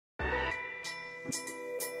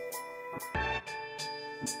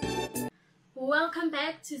Welcome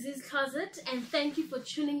back to this closet, and thank you for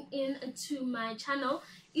tuning in to my channel.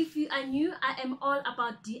 If you are new, I am all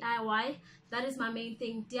about DIY. That is my main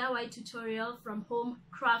thing. DIY tutorial from home,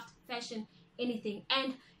 craft, fashion, anything.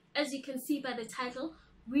 And as you can see by the title,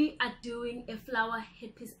 we are doing a flower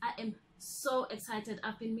headpiece. I am so excited.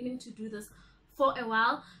 I've been meaning to do this for a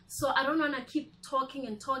while, so I don't want to keep talking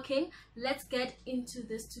and talking. Let's get into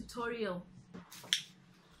this tutorial.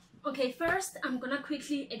 Okay, first I'm gonna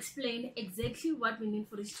quickly explain exactly what we need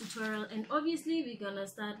for this tutorial, and obviously we're gonna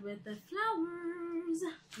start with the flowers.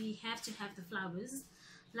 We have to have the flowers.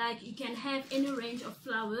 Like, you can have any range of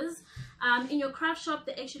flowers. In your craft shop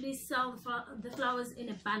they actually sell the flowers in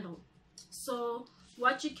a bundle. So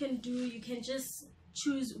what you can do, you can just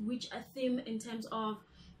choose which theme in terms of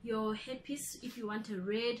your headpiece. If you want a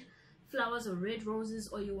red flowers or red roses,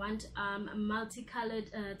 or you want a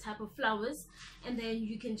multicolored type of flowers, and then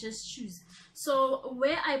you can just choose. So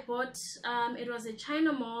where I bought, it was a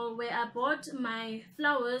China mall where I bought my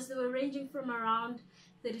flowers. They were ranging from around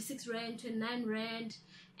 36 rand to 9 rand,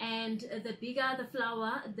 and the bigger the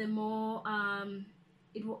flower, the more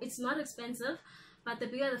it's not expensive, but the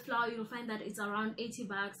bigger the flower, you'll find that it's around 80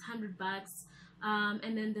 bucks, 100 bucks.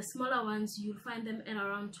 And then the smaller ones, you'll find them at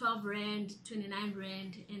around 12 rand, 29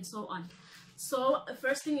 rand, and so on. So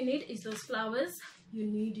first thing you need is those flowers. You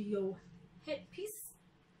need your headpiece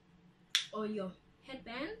or your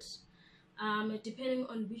headband, depending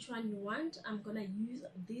on which one you want. I'm gonna use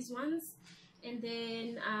these ones. And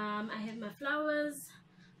then I have my flowers.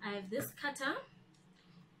 I have this cutter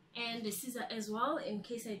and a scissor as well in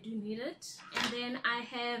case I do need it. And then I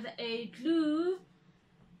have a glue.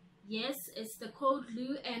 Yes, it's the cold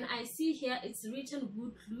glue, and I see here it's written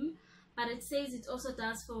wood glue, but it says it also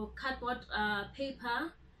does for cardboard,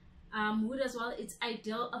 paper, wood as well. It's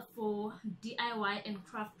ideal for DIY and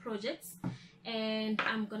craft projects. And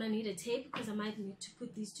I'm gonna need a tape because I might need to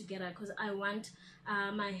put these together, because I want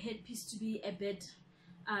my headpiece to be a bit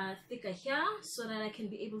thicker here, so that I can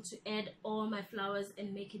be able to add all my flowers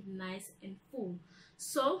and make it nice and full.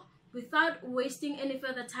 So without wasting any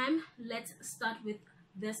further time, let's start with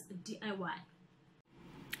this DIY.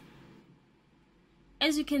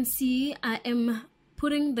 As you can see, I am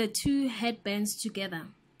putting the two headbands together.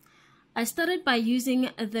 I started by using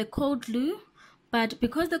the cold glue, but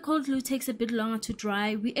because the cold glue takes a bit longer to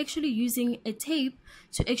dry, we're actually using a tape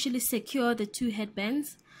to actually secure the two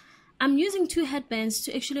headbands. I'm using two headbands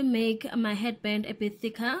to actually make my headband a bit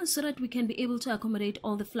thicker, so that we can be able to accommodate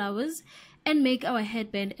all the flowers and make our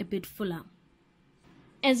headband a bit fuller.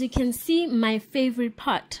 As you can see, my favorite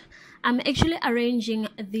part, I'm actually arranging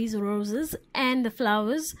these roses and the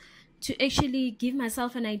flowers to actually give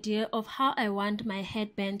myself an idea of how I want my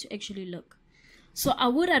headband to actually look. So I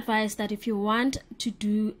would advise that if you want to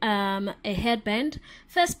do a headband,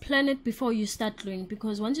 first plan it before you start gluing,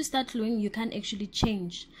 because once you start gluing, you can actually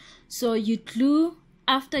change. So you glue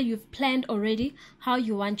after you've planned already how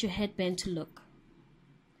you want your headband to look.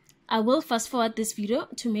 I will fast forward this video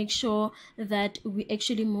to make sure that we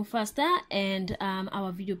actually move faster and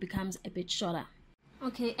our video becomes a bit shorter.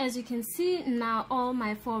 Okay, as you can see now, all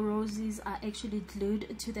my 4 roses are actually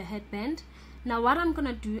glued to the headband. Now what I'm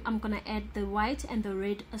gonna do, I'm gonna add the white and the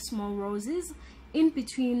red small roses in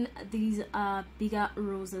between these bigger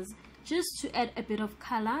roses, just to add a bit of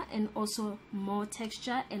color and also more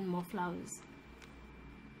texture and more flowers.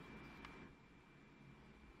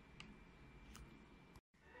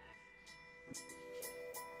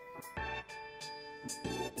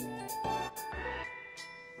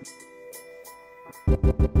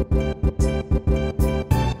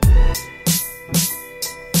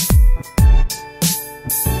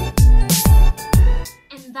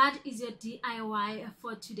 And that is your DIY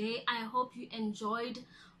for today. I hope you enjoyed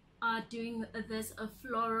doing this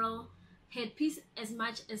floral headpiece as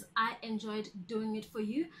much as I enjoyed doing it for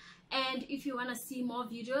you. And if you want to see more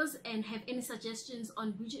videos and have any suggestions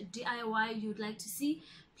on which DIY you'd like to see,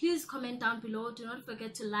 please comment down below. Do not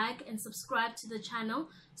forget to like and subscribe to the channel,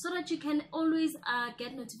 so that you can always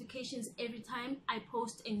get notifications every time I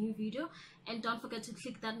post a new video. And don't forget to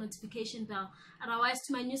click that notification bell. Otherwise,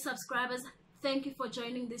 to my new subscribers, thank you for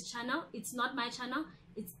joining this channel. It's not my channel,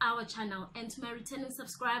 it's our channel. And to my returning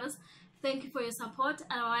subscribers, thank you for your support.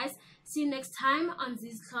 Otherwise, see you next time on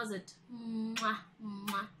this closet. Mwah,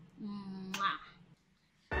 mwah, mwah.